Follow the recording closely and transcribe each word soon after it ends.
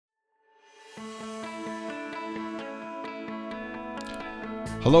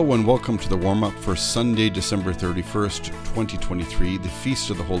Hello and welcome to the warm-up for Sunday, December 31st, 2023, the Feast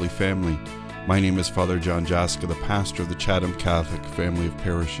of the Holy Family. My name is Father John Jaska, the pastor of the Chatham Catholic Family of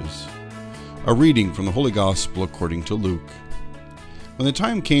Parishes. A reading from the Holy Gospel according to Luke. When the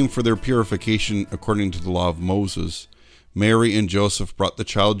time came for their purification according to the law of Moses, Mary and Joseph brought the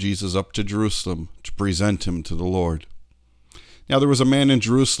child Jesus up to Jerusalem to present him to the Lord. Now there was a man in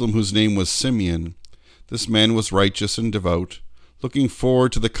Jerusalem whose name was Simeon. This man was righteous and devout, looking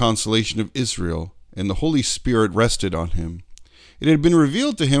forward to the consolation of Israel, and the Holy Spirit rested on him. It had been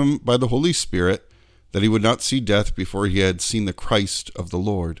revealed to him by the Holy Spirit that he would not see death before he had seen the Christ of the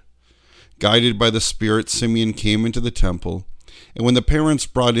Lord. Guided by the Spirit, Simeon came into the temple, and when the parents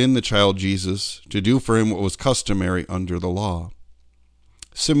brought in the child Jesus to do for him what was customary under the law,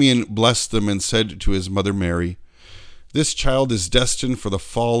 Simeon blessed them and said to his mother Mary, "This child is destined for the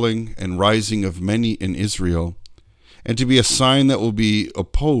falling and rising of many in Israel, and to be a sign that will be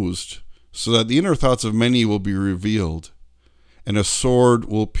opposed, so that the inner thoughts of many will be revealed, and a sword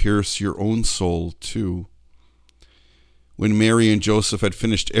will pierce your own soul too." When Mary and Joseph had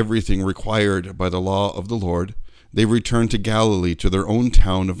finished everything required by the law of the Lord, they returned to Galilee, to their own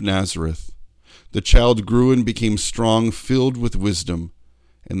town of Nazareth. The child grew and became strong, filled with wisdom,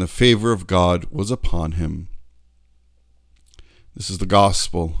 and the favor of God was upon him. This is the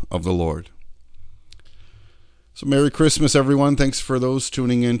gospel of the Lord. So Merry Christmas, everyone. Thanks for those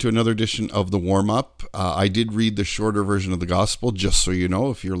tuning in to another edition of the warm-up. I did read the shorter version of the gospel, just so you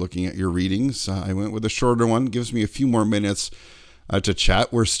know, if you're looking at your readings. I went with a shorter one. Gives me a few more minutes to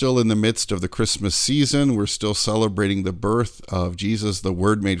chat. We're still in the midst of the Christmas season. We're still celebrating the birth of Jesus, the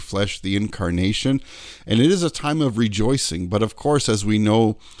Word made flesh, the incarnation. And it is a time of rejoicing. But of course, as we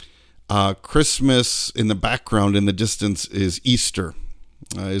know, Christmas in the background, in the distance, is Easter,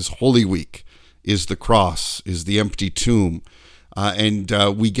 is Holy Week, is the cross, is the empty tomb. And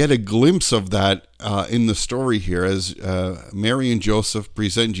we get a glimpse of that in the story here as Mary and Joseph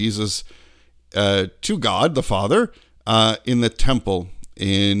present Jesus to God, the Father, in the temple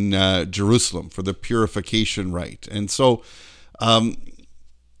in Jerusalem for the purification rite. And so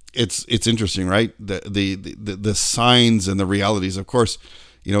it's interesting, right? The signs and the realities. Of course,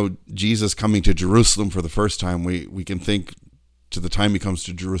 you know, Jesus coming to Jerusalem for the first time, we can think to the time he comes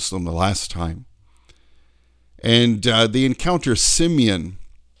to Jerusalem the last time. And they encounter Simeon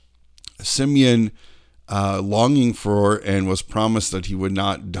longing for and was promised that he would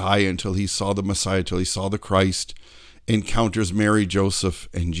not die until he saw the Messiah, until he saw the Christ, encounters Mary, Joseph,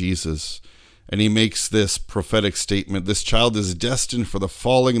 and Jesus. And he makes this prophetic statement: this child is destined for the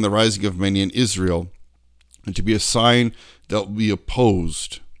falling and the rising of many in Israel, and to be a sign that will be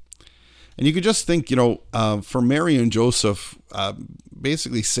opposed. And you could just think, you know, for Mary and Joseph,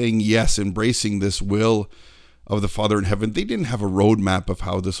 basically saying yes, embracing this will of the Father in heaven, they didn't have a roadmap of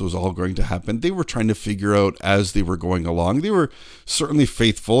how this was all going to happen. They were trying to figure out as they were going along. They were certainly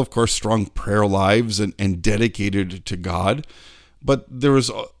faithful, of course, strong prayer lives and dedicated to God. But there was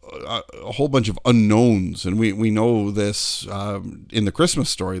a whole bunch of unknowns. And we know this in the Christmas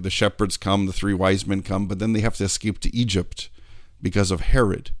story. The shepherds come, the three wise men come, but then they have to escape to Egypt because of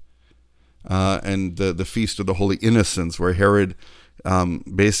Herod. And the Feast of the Holy Innocents, where Herod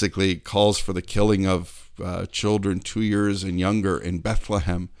basically calls for the killing of children 2 years and younger in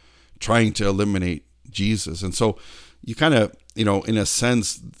Bethlehem, trying to eliminate Jesus. And so you kind of, you know, in a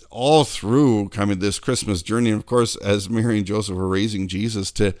sense, all through kind of this Christmas journey, and of course, as Mary and Joseph were raising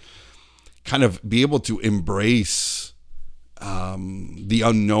Jesus, to kind of be able to embrace the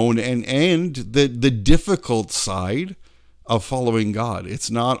unknown and the difficult side of following God.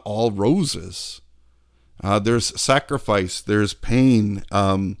 It's not all roses. There's sacrifice, there's pain,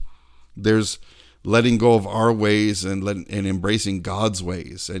 there's letting go of our ways and embracing God's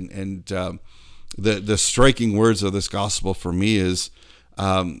ways. And the striking words of this gospel for me is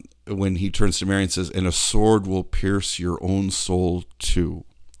when he turns to Mary and says, "And a sword will pierce your own soul too."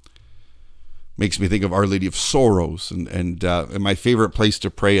 Makes me think of Our Lady of Sorrows, and my favorite place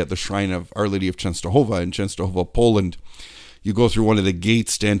to pray at the shrine of Our Lady of Częstochowa in Częstochowa, Poland. You go through one of the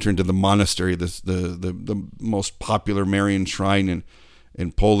gates to enter into the monastery, the most popular Marian shrine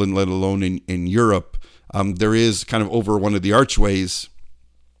in Poland, let alone in Europe. There is kind of over one of the archways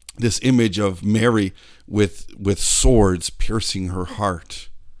this image of Mary with swords piercing her heart.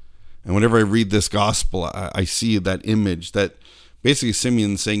 And whenever I read this gospel, I see that image, that basically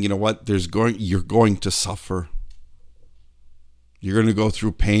Simeon saying, you know what, you're going to suffer. You're going to go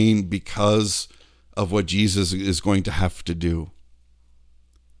through pain because of what Jesus is going to have to do.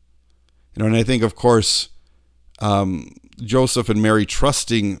 You know, and I think, of course, Joseph and Mary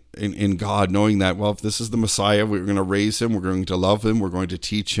trusting in God, knowing that, well, if this is the Messiah, we're going to raise him, we're going to love him, we're going to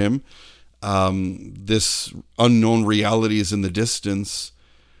teach him. This unknown reality is in the distance,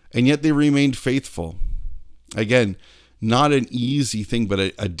 and yet they remained faithful. Again, not an easy thing,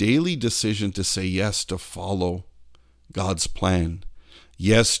 but a daily decision to say yes, to follow God's plan.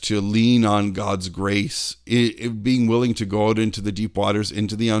 Yes, to lean on God's grace, being willing to go out into the deep waters,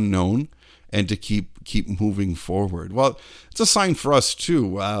 into the unknown, and to keep moving forward. Well, it's a sign for us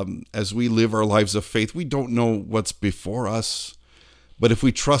too. As we live our lives of faith, we don't know what's before us. But if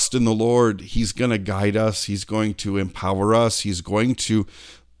we trust in the Lord, he's going to guide us. He's going to empower us. He's going to,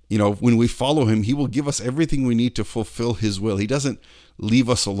 when we follow him, he will give us everything we need to fulfill his will. He doesn't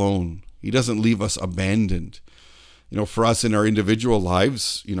leave us alone. He doesn't leave us abandoned. For us in our individual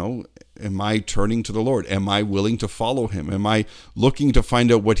lives, am I turning to the Lord? Am I willing to follow him? Am I looking to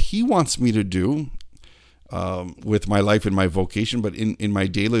find out what he wants me to do with my life and my vocation? But in my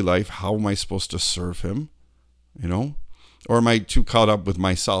daily life, how am I supposed to serve him? Or am I too caught up with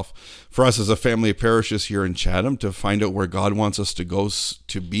myself? For us as a family of parishes here in Chatham, to find out where God wants us to go,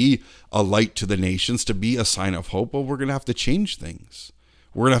 to be a light to the nations, to be a sign of hope, well, we're going to have to change things.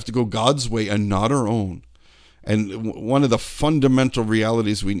 We're going to have to go God's way and not our own. And one of the fundamental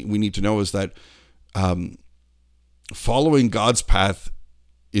realities we need to know is that following God's path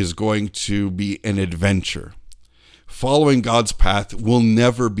is going to be an adventure. Following God's path will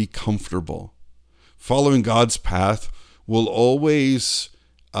never be comfortable. Following God's path will always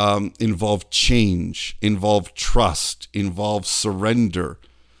involve change, involve trust, involve surrender,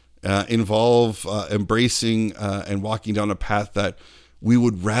 involve embracing and walking down a path that we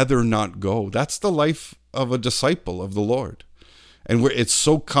would rather not go. That's the life of a disciple of the Lord. And it's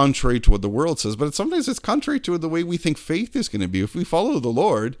so contrary to what the world says, but sometimes it's contrary to the way we think faith is going to be. If we follow the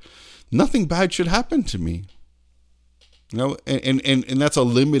Lord, nothing bad should happen to me. And that's a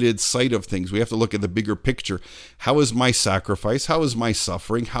limited sight of things. We have to look at the bigger picture. How is my sacrifice? How is my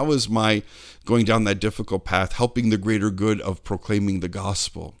suffering? How is my going down that difficult path helping the greater good of proclaiming the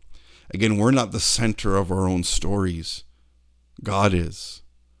gospel? Again, we're not the center of our own stories. God is.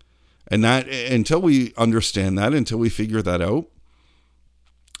 And that, until we understand that, until we figure that out,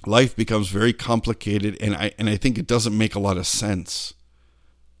 life becomes very complicated, and I think it doesn't make a lot of sense.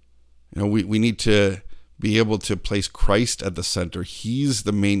 We need to be able to place Christ at the center. He's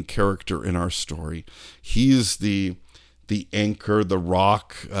the main character in our story. He's the anchor, the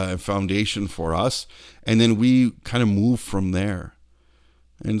rock, foundation for us, and then we kind of move from there.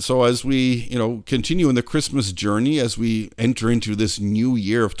 And so as we, continue in the Christmas journey, as we enter into this new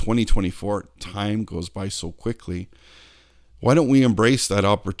year of 2024, time goes by so quickly. Why don't we embrace that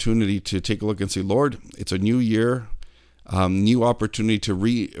opportunity to take a look and say, Lord, it's a new year, new opportunity to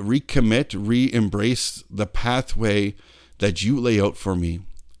recommit, re-embrace the pathway that you lay out for me,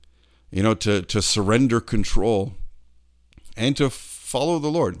 to surrender control and to follow the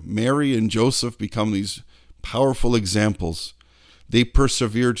Lord. Mary and Joseph become these powerful examples. They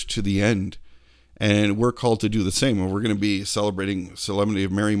persevered to the end, and we're called to do the same. And we're going to be celebrating Solemnity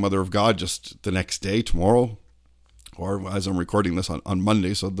of Mary, Mother of God, just the next day, tomorrow, or as I'm recording this on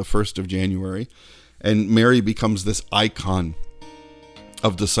Monday, so the 1st of January. And Mary becomes this icon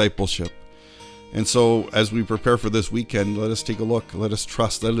of discipleship. And so as we prepare for this weekend, let us take a look. Let us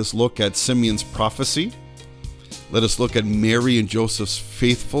trust. Let us look at Simeon's prophecy. Let us look at Mary and Joseph's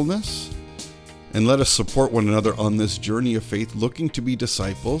faithfulness. And let us support one another on this journey of faith, looking to be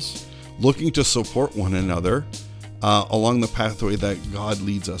disciples, looking to support one another along the pathway that God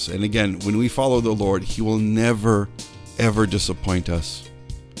leads us. And again, when we follow the Lord, he will never, ever disappoint us.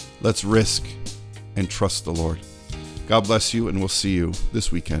 Let's risk and trust the Lord. God bless you, and we'll see you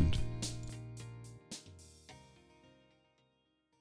this weekend.